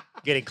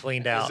 Getting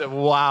cleaned out.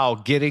 Wow,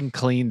 getting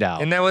cleaned out.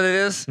 Isn't that what it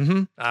is?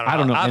 Mm-hmm. I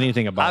don't know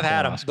anything about. I've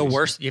had them. The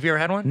worst. Have you ever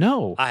had one?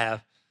 No, I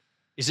have.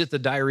 Is it the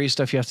diarrhea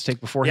stuff you have to take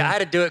before? Yeah, I had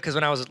to do it because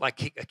when I was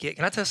like a kid.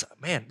 Can I tell you,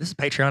 man, this is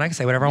Patreon. I can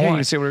say whatever I want. You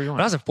can say whatever you want.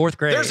 When I was in 4th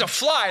grade. There's a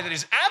fly that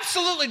is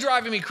absolutely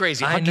driving me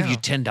crazy. I'll give you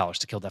 $10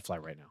 to kill that fly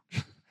right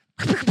now.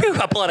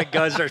 I pull out a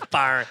gun, start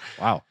firing.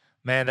 Wow,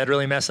 man, that'd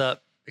really mess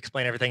up.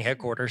 Explain everything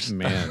headquarters.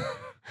 Man.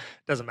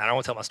 Doesn't matter. I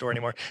won't tell my story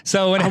anymore.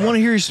 So I want to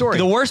hear your story.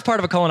 The worst part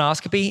of a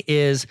colonoscopy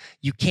is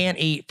you can't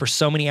eat for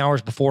so many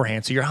hours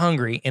beforehand. So you're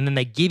hungry. And then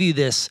they give you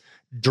this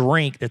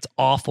drink that's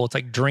awful. It's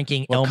like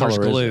drinking Elmer's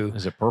glue.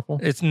 Is it purple?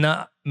 It's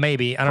not,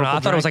 maybe. I don't know. I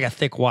thought it was like a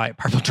thick white.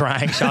 Purple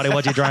drank. Shawty,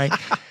 what you drank?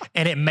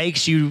 And it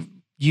makes you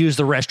use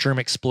the restroom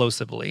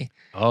explosively.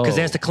 Oh. Because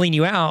they have to clean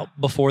you out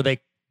before they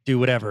do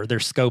whatever. They're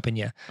scoping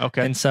you.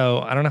 Okay. And so,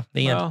 I don't know.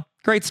 The end.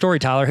 Great story,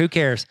 Tyler. Who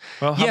cares?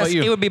 Well, how about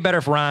you? It would be better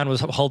if Ryan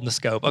was holding the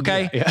scope.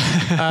 Okay.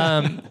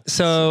 Yeah.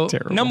 So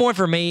number 1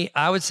 for me,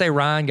 I would say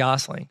Ryan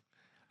Gosling.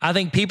 I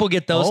think people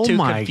get those two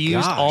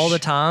confused all the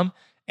time.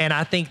 And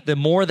I think the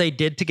more they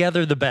did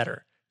together, the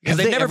better. Have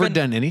they never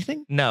done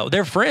anything? No,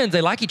 they're friends. They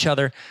like each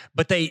other,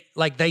 but they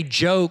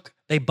joke.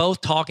 They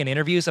both talk in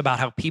interviews about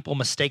how people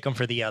mistake them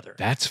for the other.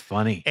 That's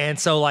funny. And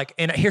so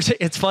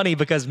it's funny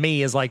because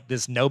me is like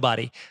this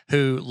nobody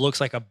who looks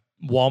like a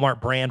Walmart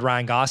brand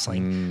Ryan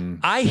Gosling.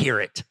 I hear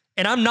it.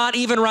 And I'm not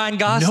even Ryan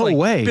Gosling. No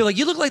way. People are like,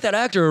 you look like that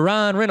actor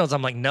Ryan Reynolds.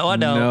 I'm like, no, I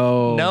don't.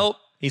 No. Nope.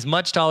 He's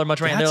much taller, much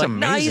Ryan. They're like,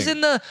 amazing. nah, he's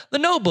in the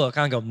Notebook.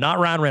 I go, not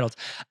Ryan Reynolds.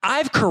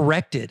 I've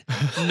corrected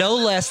no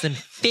less than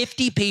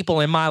 50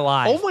 people in my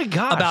life. Oh my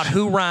gosh. About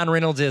who Ryan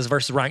Reynolds is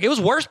versus Ryan. It was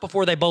worse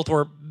before they both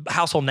were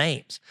household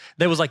names.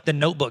 There was like the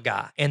Notebook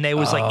guy, and they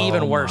was like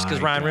even worse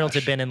because Ryan Reynolds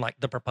had been in like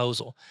The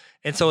Proposal.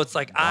 And so it's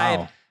like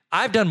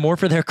I've done more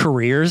for their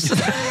careers.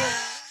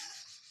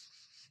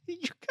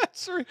 You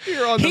guys are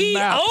here on the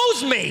map. He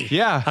owes me.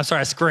 Yeah. I'm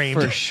sorry, I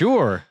screamed. For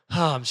sure.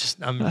 Oh,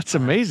 that's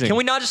amazing. Can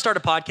we not just start a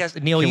podcast?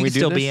 Neil, you can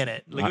still be in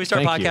it. Can we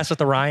start a podcast with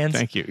the Ryans?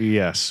 Thank you.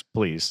 Yes,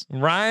 please.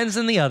 Ryans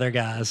and the other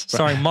guys.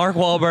 Sorry, Mark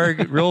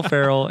Wahlberg, Will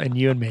Ferrell, and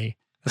you and me.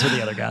 That's what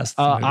the other guys.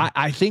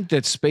 I think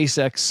that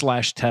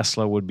SpaceX /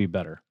 Tesla would be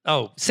better.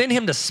 Oh, send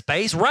him to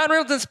space? Ryan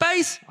Reynolds in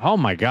space? Oh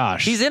my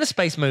gosh. He's in a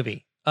space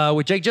movie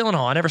with Jake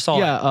Gyllenhaal. I never saw it.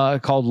 Yeah,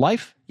 called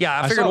Life. Yeah,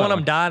 I figured one of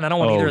them died, and I don't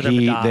want either of them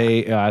to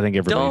die. I think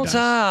everybody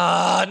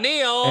dies.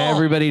 Neil.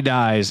 Everybody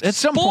dies at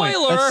some point.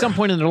 At some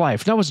point in their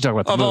life. No one's talking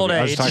about the movie. Old age.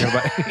 I was talking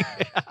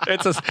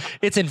about.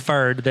 It's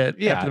inferred that.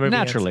 Yeah, after the movie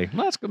naturally. ends.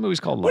 Well, that's a good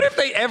movie's called Life. What if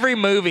every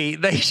movie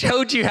they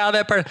showed you how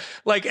that person,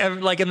 like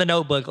in the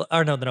Notebook,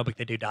 or no, the Notebook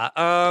they do die.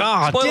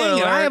 Spoiler dang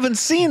it, alert, I haven't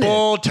seen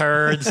bull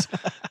turds.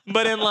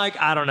 But in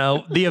I don't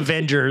know, the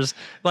Avengers,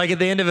 like at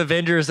the end of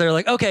Avengers, they're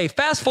like, okay,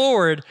 fast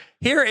forward.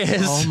 Here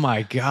is oh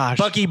my gosh,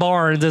 Bucky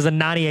Barnes as a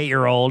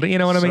 98-year-old. You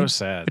know what I mean?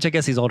 So sad. Which I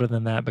guess he's older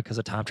than that because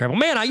of time travel.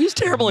 Man, I use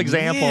terrible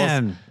examples.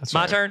 Man,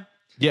 My turn?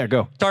 Yeah,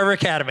 go. Star Wars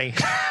Academy.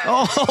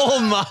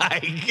 Oh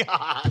my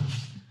God.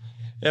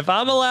 If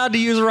I'm allowed to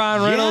use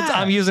Ryan Reynolds,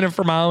 I'm using it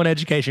for my own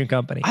education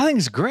company. I think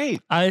it's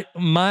great.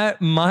 My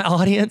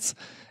audience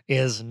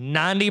is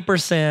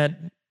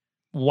 90%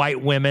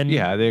 white women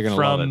Yeah, they're going to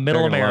love it. from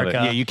middle They're gonna love it.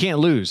 America. Yeah, you can't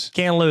lose.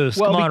 Can't lose.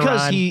 Well, Come on,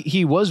 because Ryan.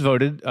 he was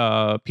voted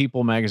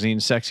People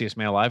Magazine's sexiest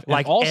man alive, and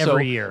Like also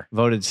every year.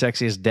 voted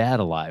sexiest dad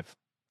alive.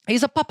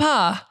 He's a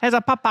papa. As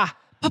a Papa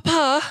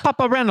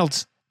Papa.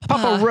 Reynolds,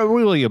 Papa.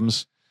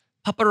 Williams.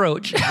 Papa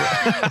Roach.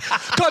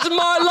 Cuts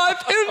my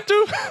life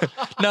into.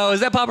 No, is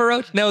that Papa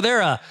Roach? No,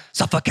 they're a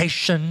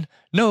suffocation.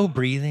 No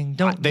breathing.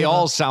 Don't. They give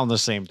all up. sound the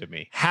same to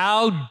me.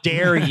 How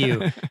dare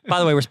you? By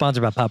the way, we're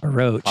sponsored by Papa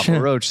Roach. Papa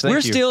Roach, thank We're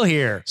you. still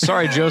here.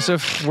 Sorry,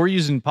 Joseph. We're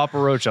using Papa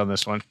Roach on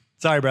this one.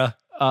 Sorry, bro.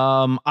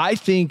 I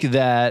think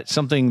that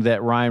something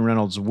that Ryan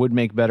Reynolds would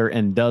make better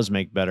and does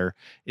make better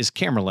is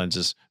camera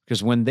lenses,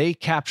 because when they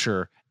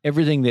capture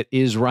everything that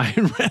is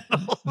Ryan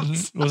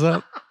Reynolds. What's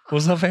up?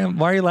 What's up, fam?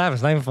 Why are you laughing?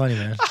 It's not even funny,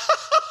 man.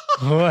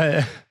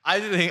 What?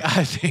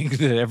 I think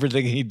that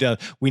everything he does,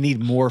 we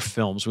need more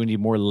films. We need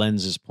more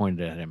lenses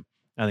pointed at him.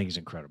 I think he's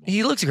incredible.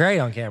 He looks great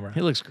on camera.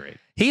 He looks great.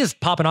 He is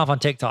popping off on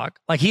TikTok.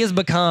 Like he has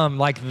become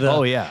like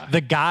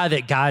the guy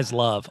that guys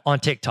love on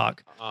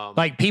TikTok.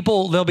 Like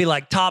people, they'll be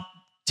like top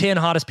 10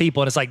 hottest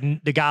people, and it's like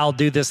the guy will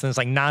do this, and it's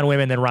like 9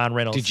 women, then Ryan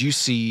Reynolds. Did you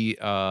see?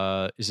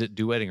 Is it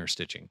duetting or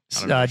stitching?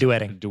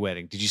 Duetting.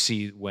 Duetting. Did you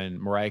see when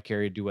Mariah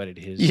Carey duetted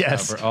his?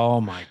 Yes.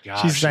 Oh my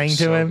gosh. She sang to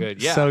so him.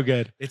 Good. Yeah. So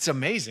good. It's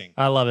amazing.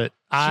 I love it.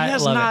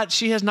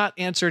 She has not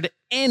answered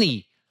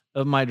any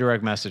of my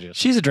direct messages.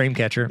 She's a dream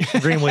catcher,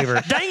 dream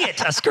weaver. Dang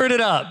it! I screwed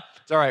it up.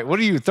 It's all right. What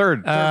are you?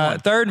 Third one.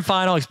 Third and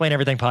final Explain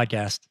Everything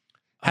podcast.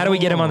 How do we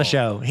get him on the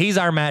show? He's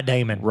our Matt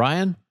Damon.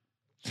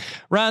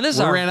 Ryan, this is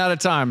we our. ran out of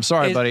time.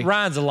 Sorry, buddy.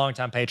 Ryan's a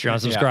longtime Patreon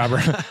subscriber.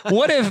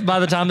 What if by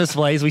the time this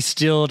plays, we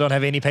still don't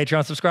have any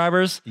Patreon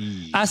subscribers?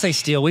 I say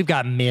still. We've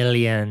got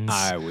millions.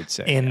 I would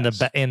say in yes.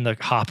 the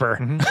hopper.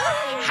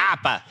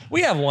 Hopper.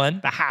 We have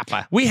one. The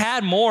hopper. We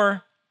had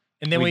more,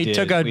 and then we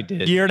took a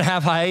year and a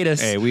half hiatus.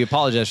 Hey, we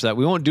apologize for that.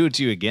 We won't do it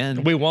to you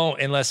again. We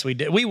won't unless we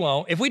do. We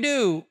won't. If we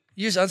do,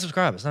 you just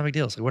unsubscribe. It's not a big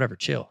deal. It's like whatever.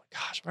 Chill.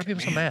 Gosh, why are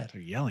people so mad?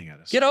 They're yelling at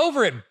us. Get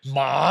over it,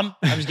 Mom.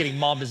 I'm just kidding.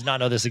 Mom does not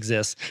know this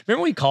exists.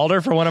 Remember we called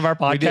her for one of our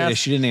podcasts? We did.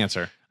 She didn't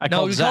answer. We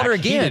called her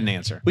again. He didn't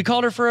answer. We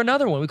called her for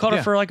another one. We called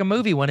her for like a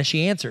movie one, and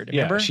she answered.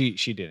 Remember? Yeah,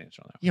 she did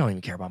answer on that. You don't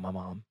even care about my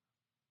mom.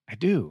 I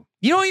do.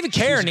 You don't even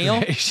care, She's Neil.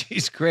 Great.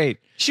 She's great.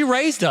 She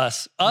raised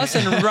us and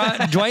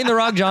Dwayne The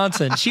Rock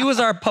Johnson. She was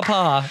our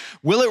papa.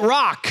 Will it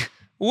rock?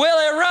 Will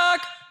it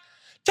rock?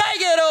 Take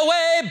it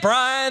away,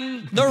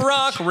 Brian The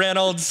Rock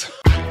Reynolds.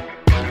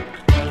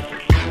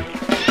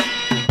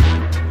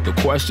 The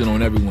question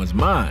on everyone's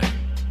mind,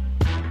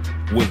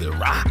 will it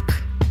rock?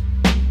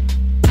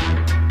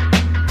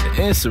 The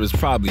answer is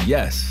probably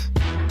yes.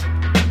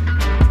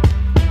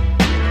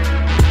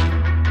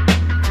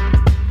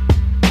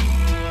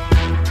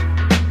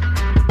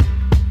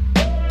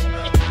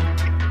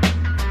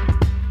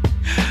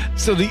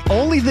 So the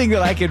only thing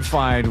that I could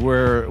find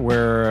where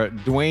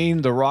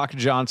Dwayne The Rock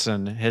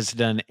Johnson has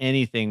done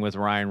anything with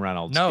Ryan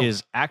Reynolds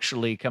is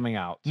actually coming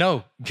out.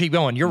 No, keep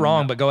going. You're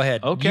wrong, but go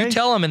ahead. Okay. You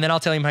tell him, and then I'll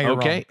tell him how you're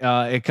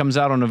wrong. It comes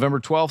out on November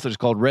 12th. It's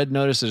called Red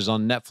Notice. It is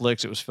on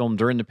Netflix. It was filmed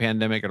during the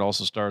pandemic. It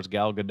also stars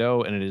Gal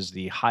Gadot, and it is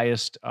the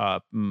highest,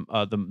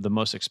 the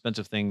most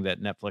expensive thing that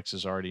Netflix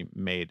has already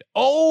made.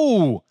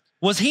 Oh!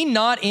 Was he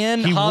not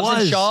in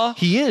Hobbs and Shaw?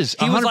 He is.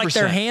 100%. He was like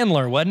their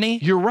handler, wasn't he?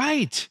 You're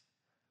right.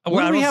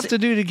 What do we have to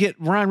do to get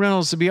Ryan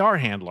Reynolds to be our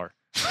handler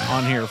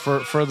on here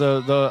for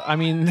the? I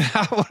mean,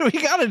 what do we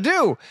got to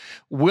do?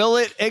 Will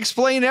it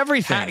explain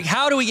everything?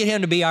 How do we get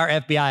him to be our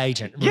FBI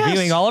agent? Yes.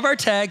 Reviewing all of our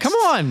texts.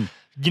 Come on.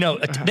 You know,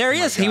 there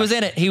he is. He was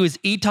in it. He was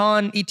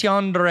Eton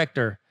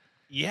director.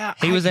 Yeah,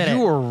 he was in it.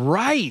 You were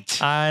right.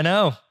 I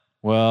know.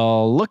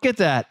 Well, look at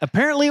that.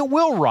 Apparently, it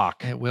will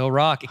rock. It will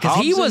rock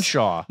because he was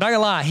Shaw. Not gonna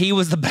lie, he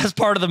was the best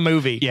part of the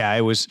movie. Yeah,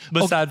 it was.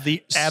 Besides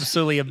the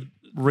absolutely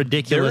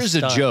ridiculous.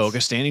 There is a joke,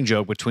 a standing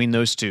joke between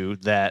those two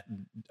that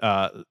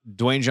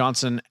Dwayne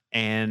Johnson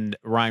and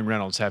Ryan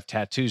Reynolds have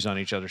tattoos on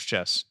each other's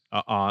chests,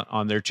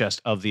 on their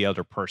chest of the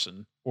other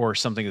person, or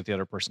something that the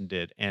other person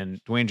did.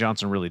 And Dwayne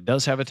Johnson really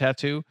does have a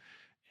tattoo,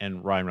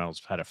 and Ryan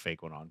Reynolds had a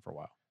fake one on for a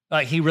while.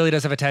 Like he really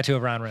does have a tattoo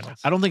of Ryan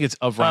Reynolds. I don't think it's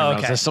of Ryan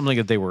Reynolds. That's something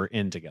that they were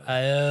in together.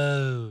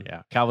 Oh,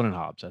 yeah, Calvin and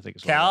Hobbes. I think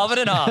it's Calvin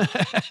and Hobbes.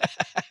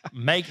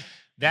 Make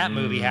that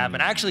movie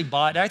happen. I actually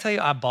bought. Did I tell you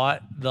I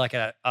bought like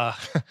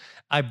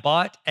I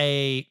bought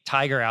a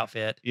tiger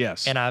outfit.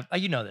 Yes, and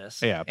you know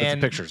this. Yeah, but the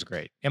picture's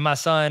great. And my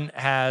son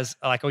has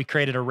we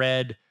created a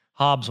red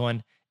Hobbes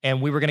one,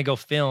 and we were gonna go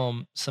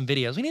film some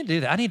videos. We need to do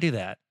that. I need to do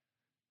that.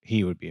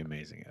 He would be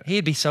amazing at it.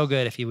 He'd be so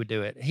good if he would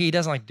do it. He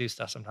doesn't like to do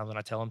stuff sometimes when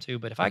I tell him to,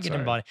 but if I get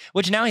him body,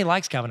 which now he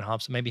likes Calvin and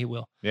Hobbes, so maybe he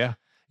will. Yeah.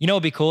 You know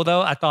what'd be cool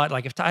though? I thought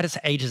like if Titus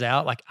ages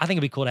out, like I think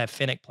it'd be cool to have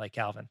Finnick play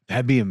Calvin.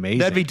 That'd be amazing.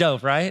 That'd be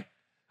dope, right?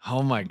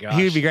 Oh my gosh.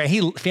 He would be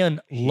great.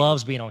 Finn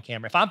loves being on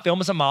camera. If I'm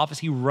filming some office,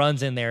 he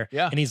runs in there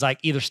and he's like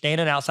either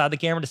standing outside the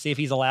camera to see if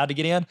he's allowed to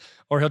get in,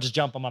 or he'll just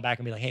jump on my back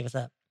and be like, hey, what's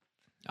up?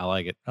 I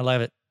like it. I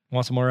love it.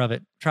 Want some more of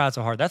it. Tried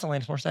so hard. That's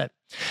Alanis Morissette.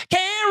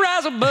 Can't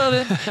rise above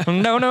it.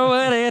 Don't know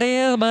what it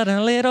is, but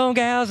the little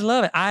gals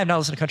love it. I have not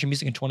listened to country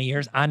music in 20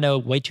 years. I know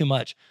way too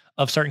much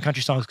of certain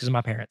country songs because of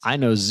my parents. I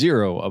know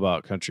zero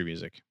about country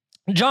music.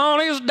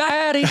 Johnny's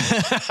daddy,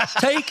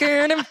 take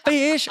care of them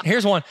fish.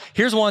 Here's one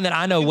that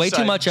I know way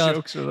too much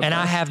of, and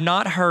I have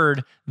not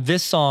heard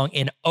this song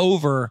in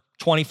over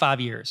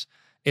 25 years.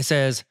 It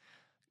says,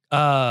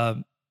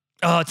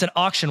 it's an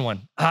auction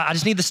one. I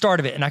just need the start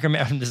of it, and I can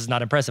remember. This is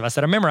not impressive. I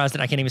said I memorized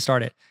it. I can't even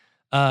start it.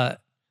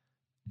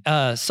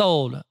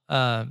 Sold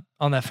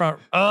on that front.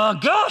 Oh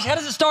gosh, how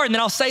does it start? And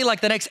then I'll say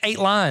like the next 8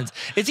 lines.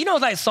 It's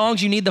like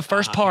songs you need the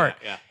first part,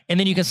 and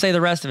then you can say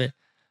the rest of it.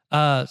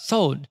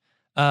 Sold.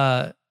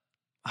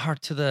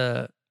 Heart to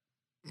the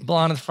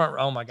blonde in the front.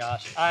 Oh my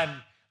gosh, I'm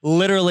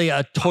literally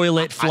a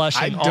toilet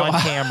flushing on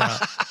camera.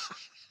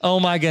 Oh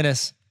my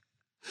goodness.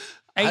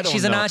 8,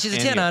 she's a 9, she's a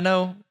 10. I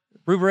know.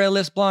 Ruby red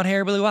lips, blonde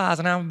hair, blue eyes,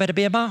 and I better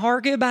bid my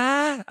heart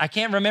goodbye. I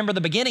can't remember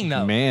the beginning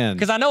though, man,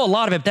 because I know a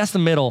lot of it. That's the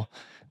middle.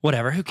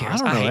 Whatever, who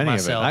cares? I don't know hate any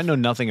myself. of it. I know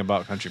nothing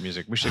about country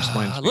music. We should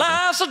explain it to people.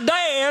 Life's a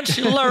dance,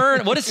 you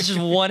learn. What if it's just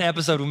one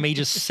episode of me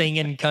just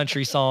singing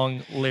country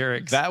song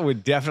lyrics? That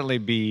would definitely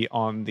be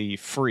on the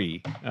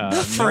free.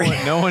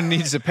 No one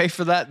needs to pay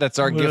for that. That's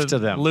our gift to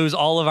them. Lose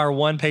all of our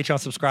one Patreon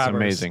subscribers.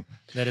 It's amazing.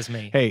 That is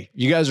me. Hey,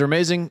 you guys are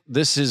amazing.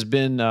 This has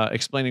been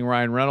Explaining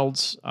Ryan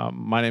Reynolds.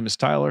 My name is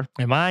Tyler.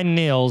 And mine,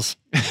 Nils.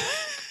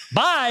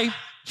 Bye.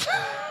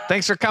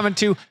 Thanks for coming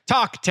to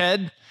Talk,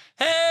 Ted.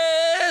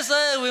 Hey,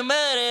 so we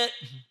met it.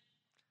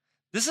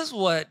 This is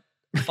what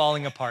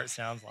falling apart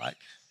sounds like.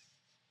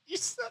 You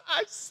said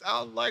I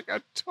sound like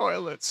a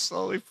toilet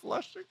slowly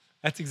flushing.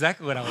 That's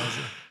exactly what I was.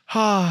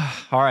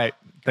 All right.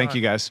 Thank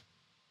you, guys.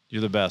 You're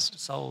the best.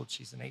 Sold.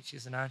 She's an 8,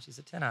 she's a 9, she's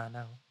a 10, I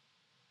know.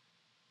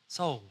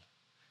 Sold.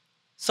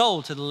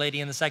 Sold to the lady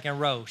in the second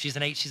row. She's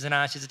an 8, she's a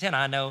 9, she's a 10,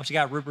 I know. She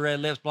got ruby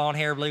red lips, blonde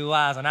hair, blue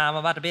eyes, and I'm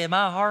about to bid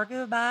my heart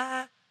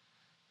goodbye.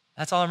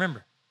 That's all I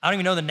remember. I don't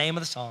even know the name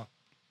of the song.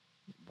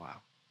 Wow.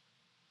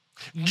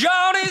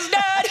 Johnny's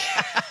daddy.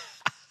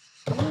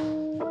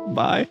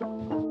 Bye.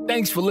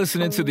 Thanks for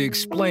listening to the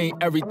Explain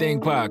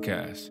Everything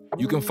podcast.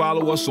 You can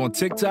follow us on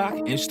TikTok,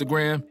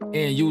 Instagram,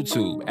 and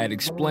YouTube at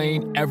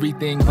Explain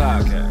Everything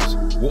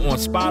Podcast. We're on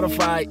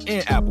Spotify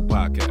and Apple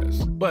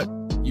Podcasts, but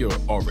you're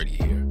already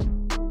here.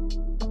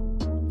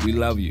 We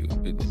love you.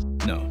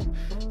 No,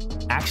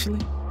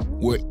 actually,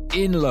 we're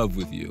in love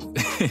with you.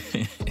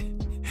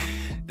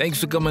 Thanks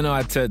for coming on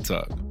our TED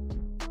Talk.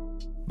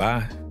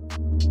 Bye.